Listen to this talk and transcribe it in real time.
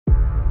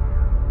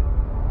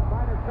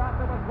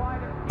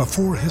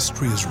Before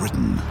history is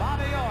written,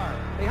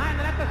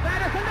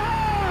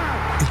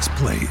 it's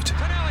played.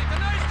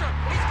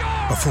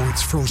 Before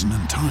it's frozen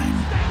in time,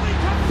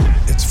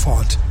 it's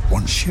fought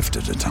one shift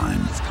at a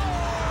time.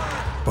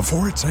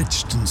 Before it's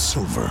etched in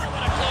silver,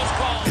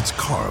 it's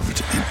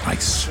carved in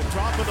ice.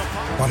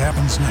 What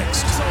happens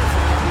next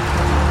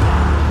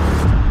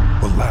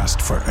will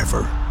last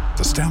forever.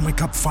 The Stanley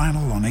Cup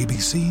Final on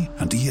ABC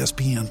and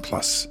ESPN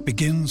Plus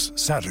begins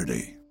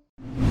Saturday.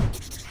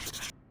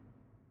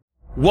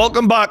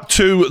 Welcome back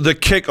to the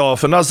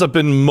kickoff, and as I've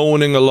been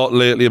moaning a lot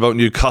lately about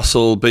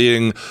Newcastle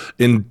being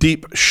in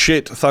deep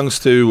shit thanks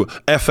to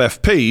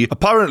FFP,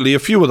 apparently a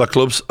few other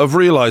clubs have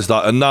realised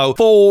that, and now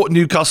 4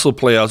 Newcastle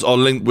players are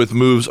linked with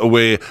moves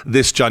away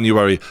this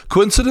January.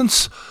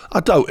 Coincidence?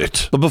 I doubt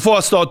it. But before I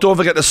start, don't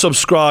forget to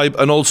subscribe,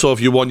 and also if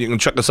you want, you can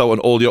check us out on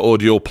all your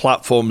audio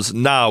platforms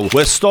now.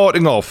 We're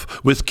starting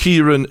off with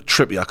Kieran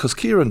Trippier, because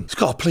Kieran, he's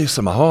got a place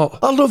in my heart.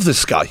 I love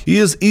this guy. He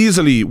is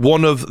easily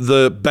one of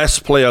the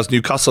best players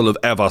Newcastle have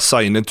ever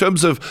signed. In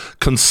terms of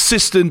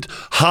consistent,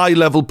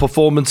 high-level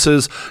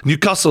performances,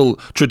 Newcastle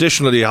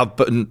traditionally have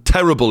been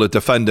terrible at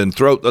defending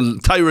throughout the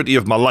entirety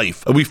of my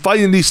life. And we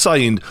finally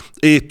signed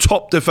a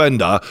top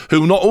defender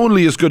who not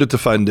only is good at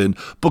defending,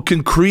 but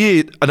can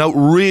create an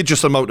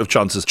outrageous amount of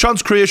chances.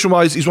 Chance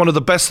creation-wise, he's one of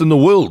the best in the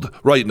world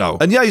right now.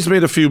 And yeah, he's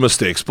made a few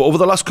mistakes, but over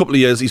the last couple of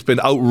years, he's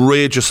been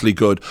outrageously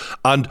good.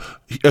 And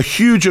a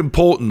huge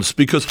importance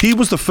because he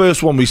was the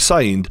first one we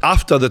signed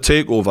after the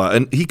takeover,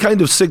 and he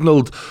kind of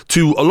signalled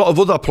to a lot of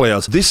other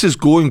players, this is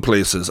going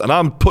places, and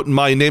I'm putting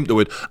my name to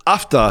it.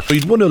 After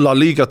he'd won a La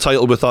Liga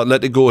title with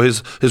Atletico,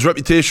 his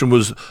reputation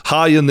was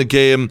high in the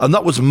game, and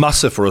that was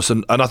massive for us,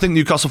 and I think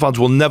Newcastle fans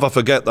will never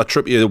forget that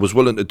Trippier was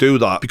willing to do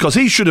that, because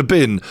he should have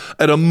been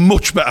at a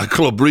much better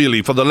club,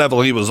 really, for the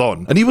level he was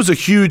on. And he was a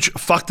huge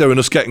factor in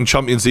us getting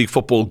Champions League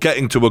football,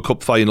 getting to a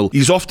cup final.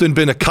 He's often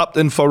been a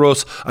captain for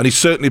us, and he's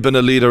certainly been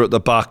a leader at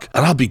the back,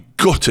 and I'll be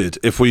gutted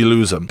if we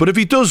lose him. But if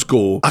he does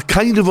go, I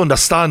kind of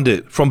understand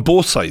it from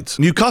both sides.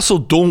 Newcastle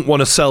don't want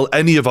to sell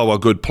any of our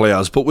good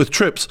players, but with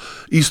Trips,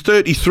 he's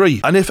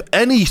 33, and if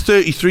any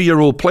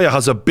 33-year-old player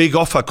has a big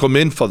offer come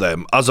in for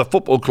them as a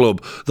football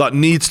club that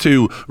needs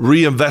to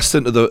reinvest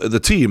into the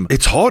team,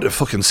 it's hard to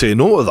fucking say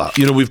no to that.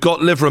 You know, we've got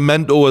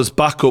Livramento as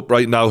backup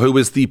right now, who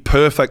is the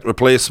perfect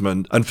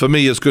replacement, and for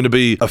me is going to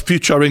be a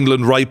future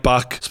England right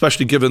back,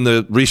 especially given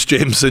the Reece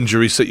James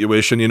injury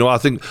situation. You know, I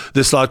think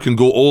this lad can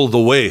go all the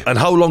way. And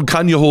how long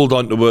can you hold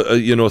on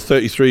to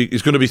 33?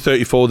 He's going to be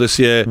 34 this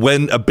year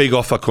when a big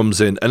offer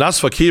comes in. And as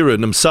for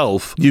Kieran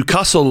himself,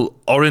 Newcastle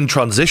are in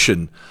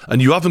transition,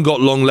 and you haven't got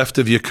long left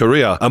of your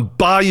career. And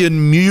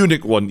Bayern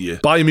Munich want you.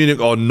 Bayern Munich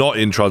are not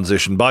in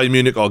transition. Bayern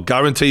Munich are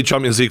guaranteed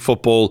Champions League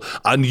football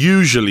and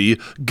usually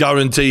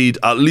guaranteed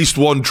at least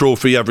one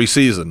trophy every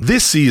season.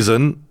 This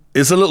season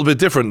is a little bit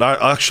different.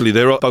 Actually,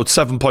 they're about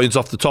 7 points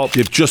off the top.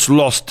 They've just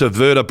lost to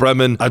Werder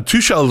Bremen, and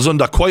Tuchel's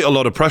under quite a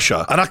lot of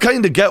pressure. And I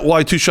kind of get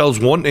why Tuchel's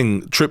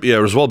wanting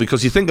Trippier as well,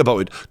 because you think about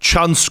it,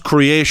 chance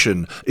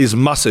creation is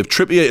massive.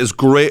 Trippier is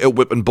great at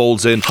whipping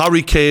balls in.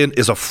 Harry Kane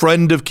is a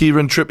friend of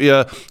Kieran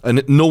Trippier,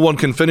 and no one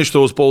can finish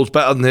those balls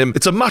better than him.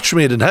 It's a match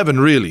made in heaven,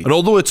 really. And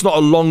although it's not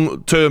a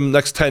long-term,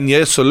 next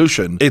 10-year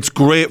solution, it's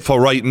great for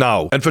right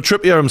now. And for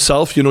Trippier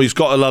himself, you know, he's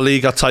got a La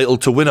Liga title,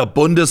 to win a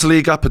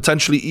Bundesliga,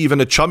 potentially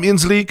even a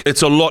Champions League.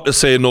 It's a lot to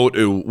say no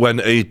to when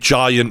a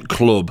giant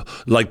club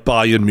like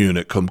Bayern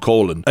Munich come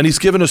calling. And he's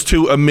given us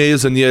 2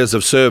 amazing years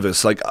of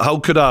service. Like, how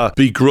could I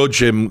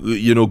begrudge him,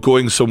 you know,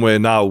 going somewhere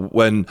now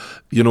when,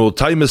 you know,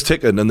 time is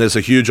ticking and there's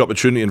a huge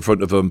opportunity in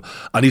front of him,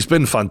 and he's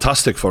been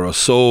fantastic for us.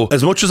 So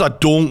as much as I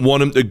don't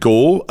want him to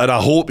go, and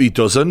I hope he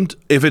doesn't,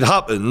 if it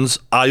happens,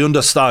 I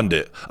understand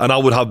it, and I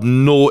would have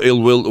no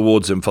ill will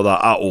towards him for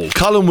that at all.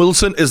 Callum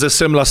Wilson is a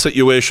similar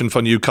situation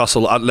for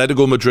Newcastle.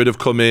 Atletico Madrid have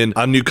come in,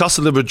 and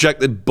Newcastle have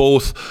rejected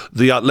both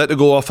the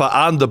Atletico offer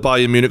and the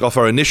Bayern Munich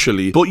offer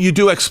initially, but you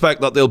do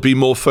expect that there'll be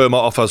more firmer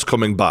offers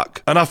coming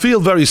back. And I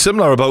feel very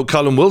similar about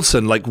Callum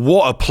Wilson. Like,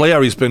 what a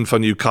player he's been for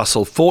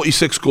Newcastle.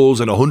 46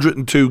 goals in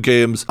 102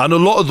 games, and a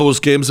lot of those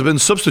games have been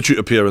substitute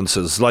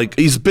appearances. Like,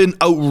 he's been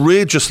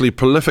outrageously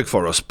prolific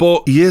for us,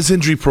 but he is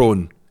injury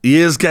prone. He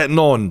is getting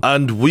on,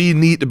 and we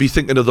need to be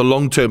thinking of the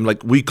long term.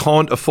 Like, we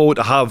can't afford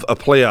to have a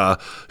player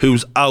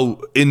who's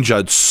out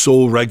injured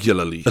so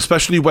regularly,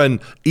 especially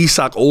when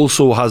Isak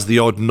also has the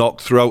odd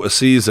knock throughout a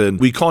season.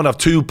 We can't have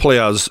 2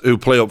 players who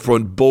play up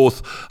front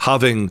both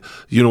having,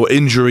 you know,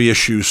 injury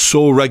issues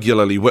so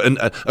regularly.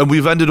 And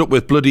we've ended up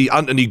with bloody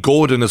Anthony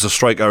Gordon as a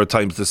striker at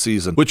times this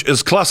season, which,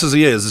 as class as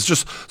he is,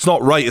 it's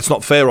not right. It's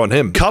not fair on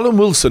him. Callum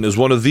Wilson is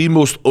one of the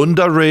most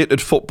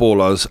underrated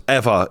footballers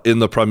ever in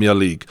the Premier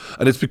League,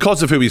 and it's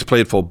because of who he's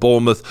played for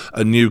Bournemouth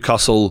and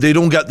Newcastle. They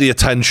don't get the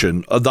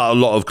attention that a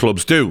lot of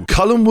clubs do.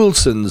 Callum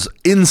Wilson's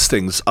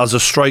instincts as a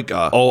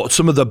striker are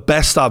some of the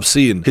best I've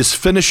seen. His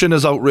finishing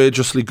is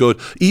outrageously good.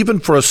 Even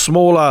for a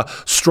smaller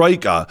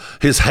striker,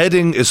 his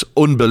heading is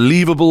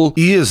unbelievable.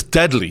 He is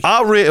deadly.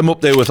 I rate him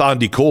up there with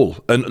Andy Cole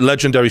and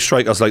legendary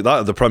strikers like that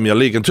of the Premier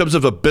League. In terms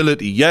of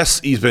ability, yes,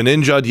 he's been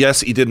injured.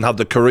 Yes, he didn't have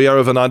the career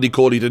of an Andy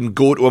Cole. He didn't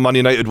go to a Man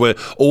United where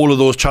all of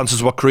those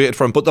chances were created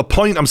for him. But the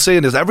point I'm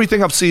saying is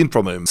everything I've seen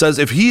from him says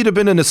if he'd have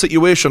been in a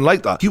situation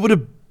like that, he would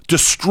have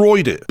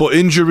destroyed it. But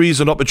injuries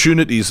and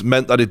opportunities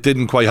meant that it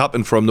didn't quite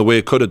happen for him the way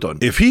it could have done.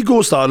 If he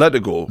goes to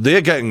Atletico, they're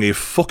getting a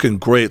fucking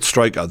great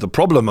striker. The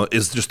problem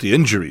is just the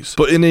injuries.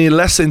 But in a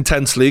less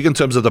intense league in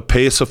terms of the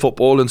pace of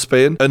football in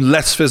Spain and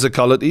less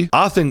physicality,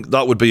 I think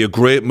that would be a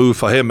great move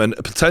for him. And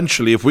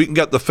potentially, if we can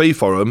get the fee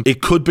for him,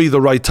 it could be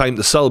the right time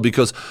to sell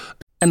because...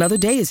 Another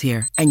day is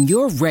here and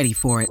you're ready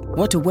for it.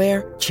 What to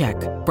wear? Check.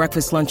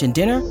 Breakfast, lunch, and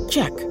dinner?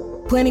 Check.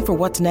 Planning for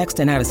what's next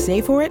and how to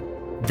save for it?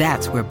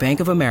 That's where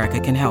Bank of America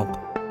can help.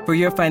 For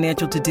your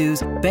financial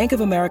to-dos, Bank of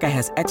America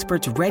has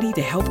experts ready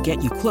to help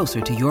get you closer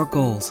to your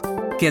goals.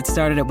 Get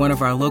started at one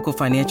of our local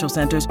financial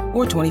centers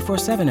or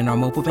 24/7 in our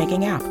mobile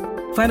banking app.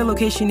 Find a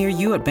location near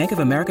you at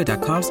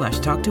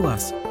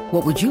bankofamerica.com/talktous.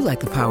 What would you like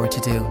the power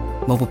to do?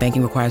 Mobile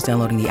banking requires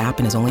downloading the app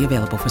and is only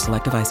available for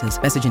select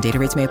devices. Message and data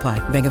rates may apply.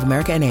 Bank of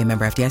America N.A.,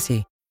 member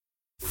FDIC.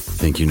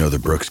 Think you know the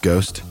Brooks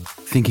Ghost?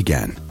 Think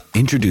again.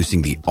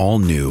 Introducing the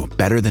all-new,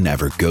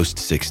 better-than-ever Ghost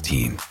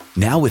 16.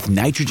 Now with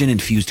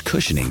nitrogen-infused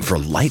cushioning for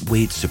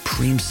lightweight,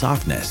 supreme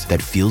softness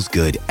that feels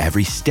good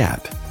every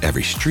step,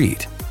 every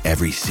street,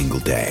 every single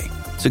day.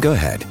 So go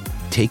ahead,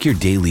 take your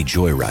daily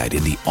joyride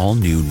in the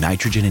all-new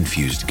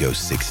nitrogen-infused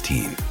Ghost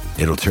 16.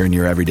 It'll turn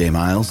your everyday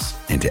miles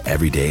into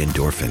everyday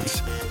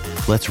endorphins.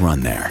 Let's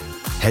run there.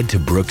 Head to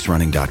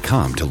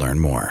brooksrunning.com to learn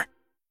more.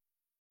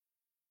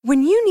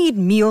 When you need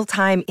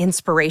mealtime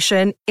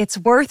inspiration, it's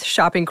worth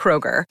shopping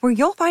Kroger, where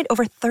you'll find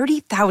over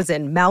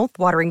 30,000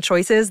 mouth-watering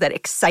choices that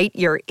excite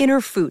your inner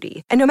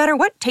foodie. And no matter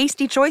what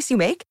tasty choice you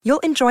make, you'll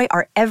enjoy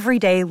our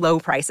everyday low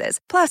prices,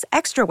 plus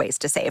extra ways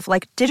to save,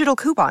 like digital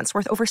coupons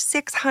worth over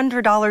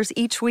 $600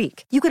 each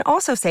week. You can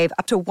also save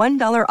up to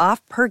 $1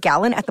 off per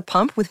gallon at the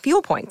pump with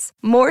fuel points.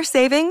 More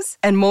savings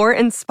and more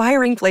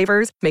inspiring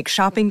flavors make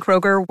shopping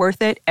Kroger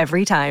worth it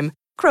every time.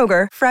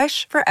 Kroger,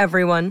 fresh for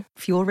everyone.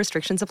 Fuel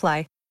restrictions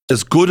apply.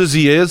 As good as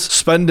he is,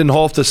 spending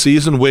half the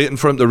season waiting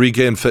for him to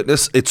regain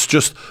fitness, it's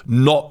just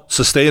not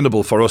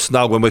sustainable for us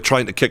now when we're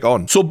trying to kick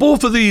on. So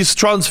both of these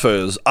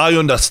transfers, I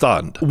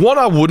understand. What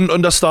I wouldn't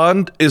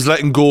understand is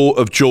letting go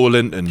of Joe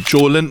Linton.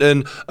 Joe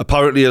Linton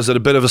apparently is at a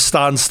bit of a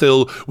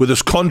standstill with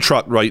his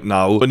contract right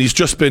now, and he's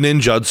just been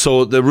injured.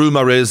 So the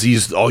rumour is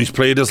he's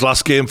played his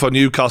last game for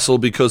Newcastle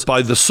because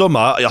by the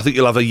summer, I think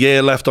he'll have a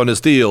year left on his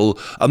deal,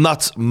 and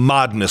that's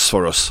madness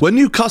for us. When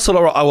Newcastle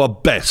are at our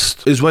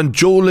best is when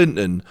Joe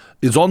Linton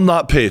is on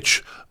that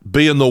pitch,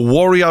 being the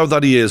warrior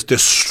that he is,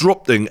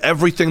 disrupting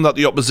everything that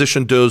the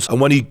opposition does, and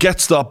when he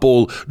gets that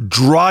ball,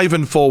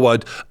 driving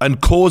forward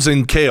and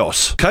causing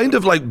chaos. Kind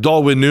of like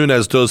Darwin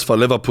Núñez does for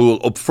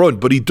Liverpool up front,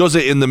 but he does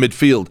it in the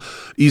midfield.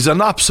 He's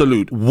an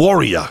absolute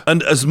warrior.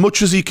 And as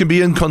much as he can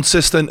be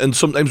inconsistent and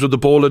sometimes with the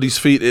ball at his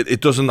feet,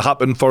 it doesn't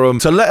happen for him,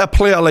 to let a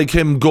player like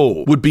him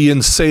go would be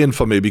insane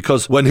for me,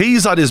 because when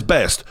he's at his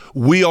best,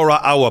 we are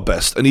at our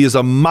best, and he is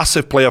a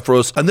massive player for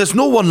us, and there's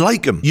no one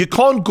like him. You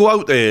can't go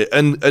out there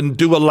and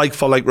do a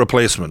like-for-like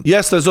replacement.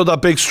 Yes, there's other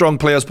big strong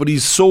players, but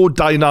he's so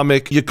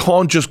dynamic. You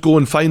can't just go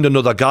and find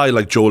another guy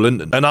like Joe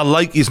Linton. And I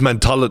like his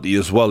mentality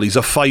as well. He's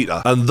a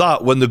fighter. And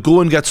that, when the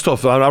going gets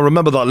tough, and I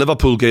remember that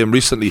Liverpool game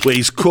recently where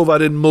he's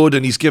covered in mud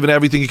and he's given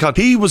everything he can.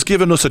 He was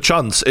giving us a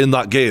chance in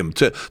that game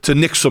to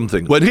nick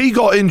something. When he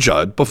got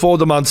injured before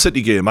the Man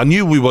City game, I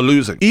knew we were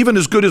losing. Even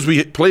as good as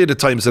we played at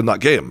times in that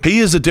game, he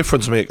is a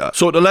difference maker.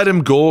 So to let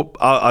him go,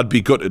 I'd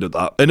be gutted at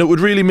that. And it would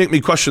really make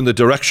me question the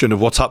direction of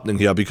what's happening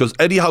here, because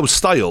Eddie Howe's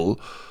style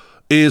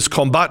is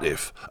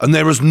combative, and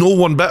there is no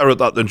one better at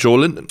that than Joe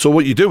Linton. So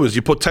what you do is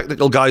you put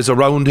technical guys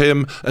around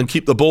him and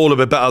keep the ball a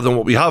bit better than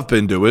what we have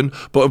been doing,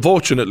 but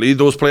unfortunately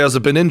those players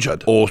have been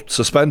injured or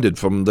suspended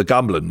from the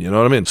gambling, you know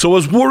what I mean? So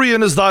as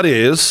worrying as that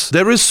is,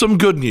 there is some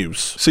good news.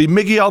 See,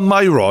 Miggy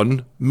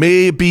Almiron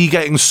may be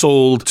getting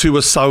sold to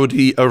a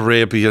Saudi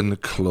Arabian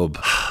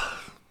club.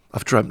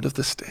 I've dreamt of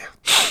this day.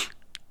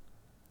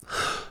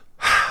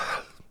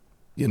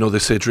 You know, they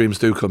say dreams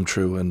do come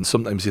true, and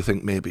sometimes you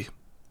think maybe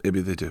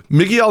they do.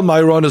 Miggy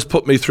Almiron has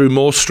put me through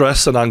more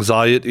stress and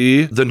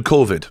anxiety than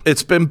COVID.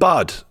 It's been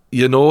bad.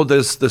 You know,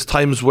 there's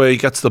times where he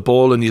gets the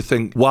ball and you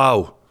think,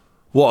 wow,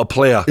 what a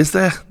player. Is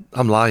there?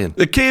 I'm lying.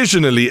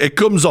 Occasionally, it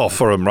comes off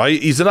for him,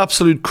 right? He's an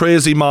absolute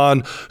crazy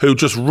man who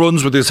just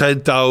runs with his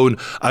head down,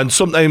 and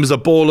sometimes the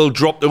ball will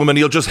drop to him and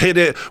he'll just hit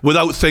it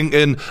without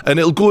thinking, and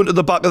it'll go into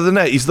the back of the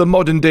net. He's the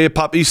modern-day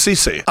Papi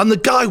Cisse. And the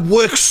guy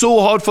works so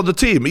hard for the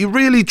team. He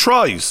really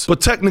tries. But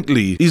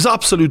technically, he's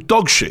absolute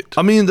dog shit.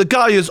 I mean, the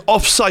guy is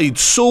offside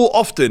so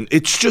often,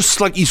 it's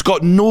just like he's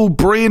got no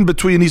brain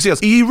between his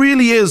ears. He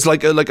really is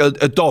like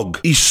a dog.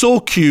 He's so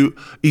cute.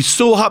 He's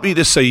so happy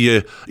to see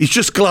you. He's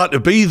just glad to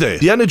be there.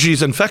 The energy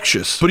is infectious.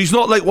 But he's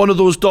not like one of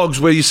those dogs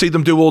where you see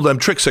them do all them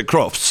tricks at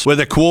Crofts, where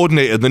they're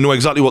coordinated and they know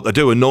exactly what they're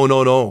doing.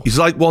 No. He's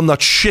like one that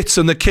shits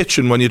in the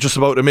kitchen when you're just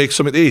about to make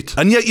something to eat.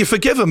 And yet you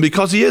forgive him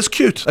because he is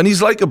cute and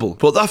he's likeable.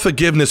 But that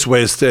forgiveness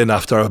wears thin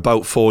after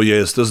about 4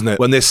 years, doesn't it?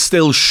 When they're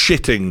still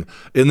shitting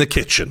in the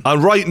kitchen.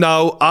 And right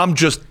now, I'm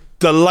just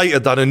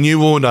delighted that a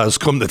new owner has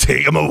come to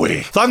take him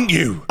away. Thank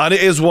you. And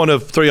it is one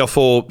of 3 or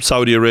 4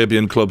 Saudi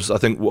Arabian clubs, I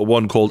think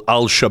one called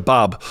Al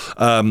Shabab,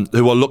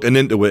 who are looking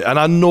into it. And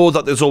I know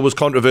that there's always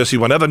controversy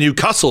whenever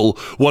Newcastle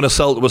want to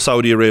sell to a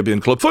Saudi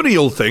Arabian club. Funny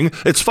old thing,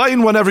 it's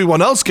fine when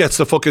everyone else gets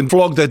to fucking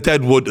flog their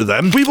dead wood to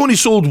them. We've only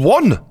sold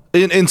one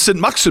in St.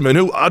 Maximin,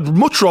 who I'd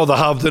much rather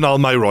have than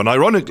Almiron,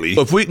 ironically.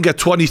 If we can get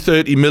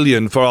 20-30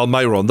 million for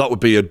Almiron, that would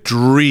be a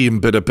dream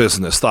bit of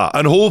business, that.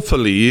 And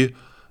hopefully,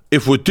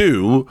 if we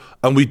do,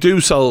 and we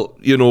do sell,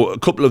 a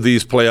couple of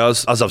these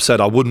players, as I've said,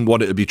 I wouldn't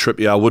want it to be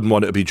Trippier, I wouldn't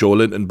want it to be Joe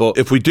Linton, but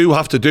if we do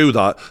have to do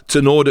that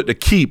in order to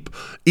keep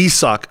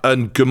Isak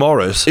and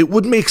Guimaraes, it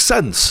would make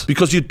sense,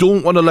 because you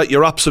don't want to let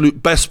your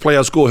absolute best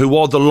players go, who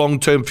are the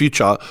long-term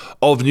future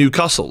of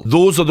Newcastle.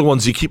 Those are the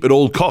ones you keep at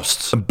all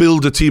costs and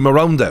build a team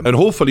around them, and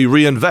hopefully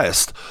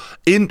reinvest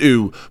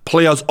into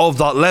players of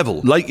that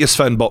level, like your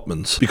Sven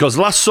Botmans. Because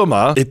last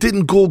summer, it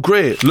didn't go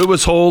great.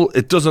 Lewis Hall,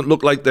 it doesn't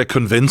look like they're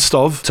convinced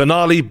of.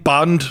 Tonali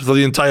banned for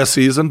the entire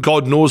season.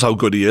 God knows how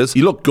good he is.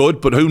 He looked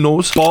good, but who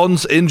knows?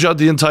 Bonds injured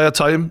the entire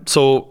time.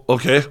 So,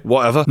 okay,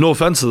 whatever. No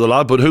offence to the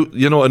lad, but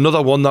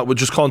another one that we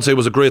just can't say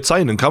was a great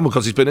signing, can we?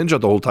 Because he's been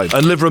injured the whole time.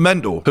 And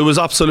Livramento, who was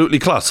absolutely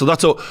class. So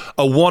that's a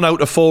 1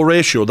 out of 4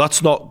 ratio.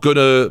 That's not going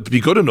to be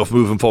good enough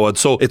moving forward.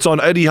 So it's on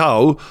Eddie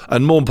Howe,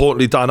 and more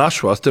importantly, Dan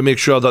Ashworth, to make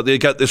sure that they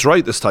get this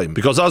right this time,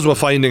 because as we're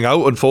finding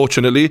out,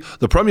 unfortunately,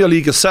 the Premier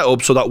League is set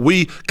up so that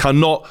we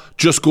cannot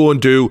just go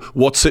and do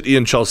what City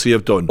and Chelsea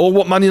have done, or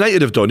what Man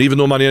United have done. Even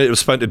though Man United have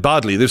spent it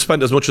badly, they've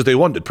spent as much as they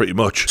wanted, pretty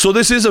much. So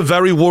this is a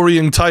very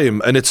worrying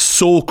time, and it's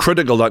so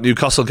critical that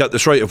Newcastle get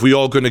this right if we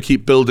are going to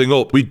keep building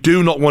up. We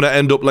do not want to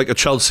end up like a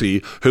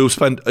Chelsea who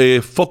spent a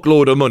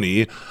fuckload of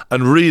money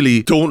and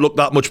really don't look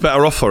that much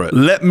better off for it.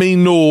 Let me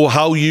know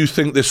how you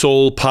think this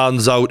all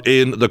pans out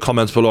in the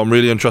comments below. I'm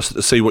really interested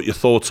to see what your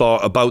thoughts are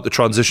about the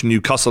transition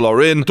Newcastle are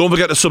in. Don't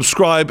forget to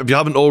subscribe if you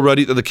haven't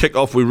already to the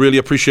Kickoff. We really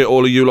appreciate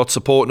all of you lot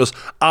supporting us,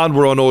 and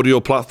we're on audio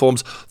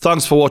platforms.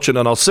 Thanks for watching,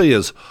 and I'll see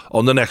you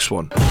on the next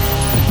one.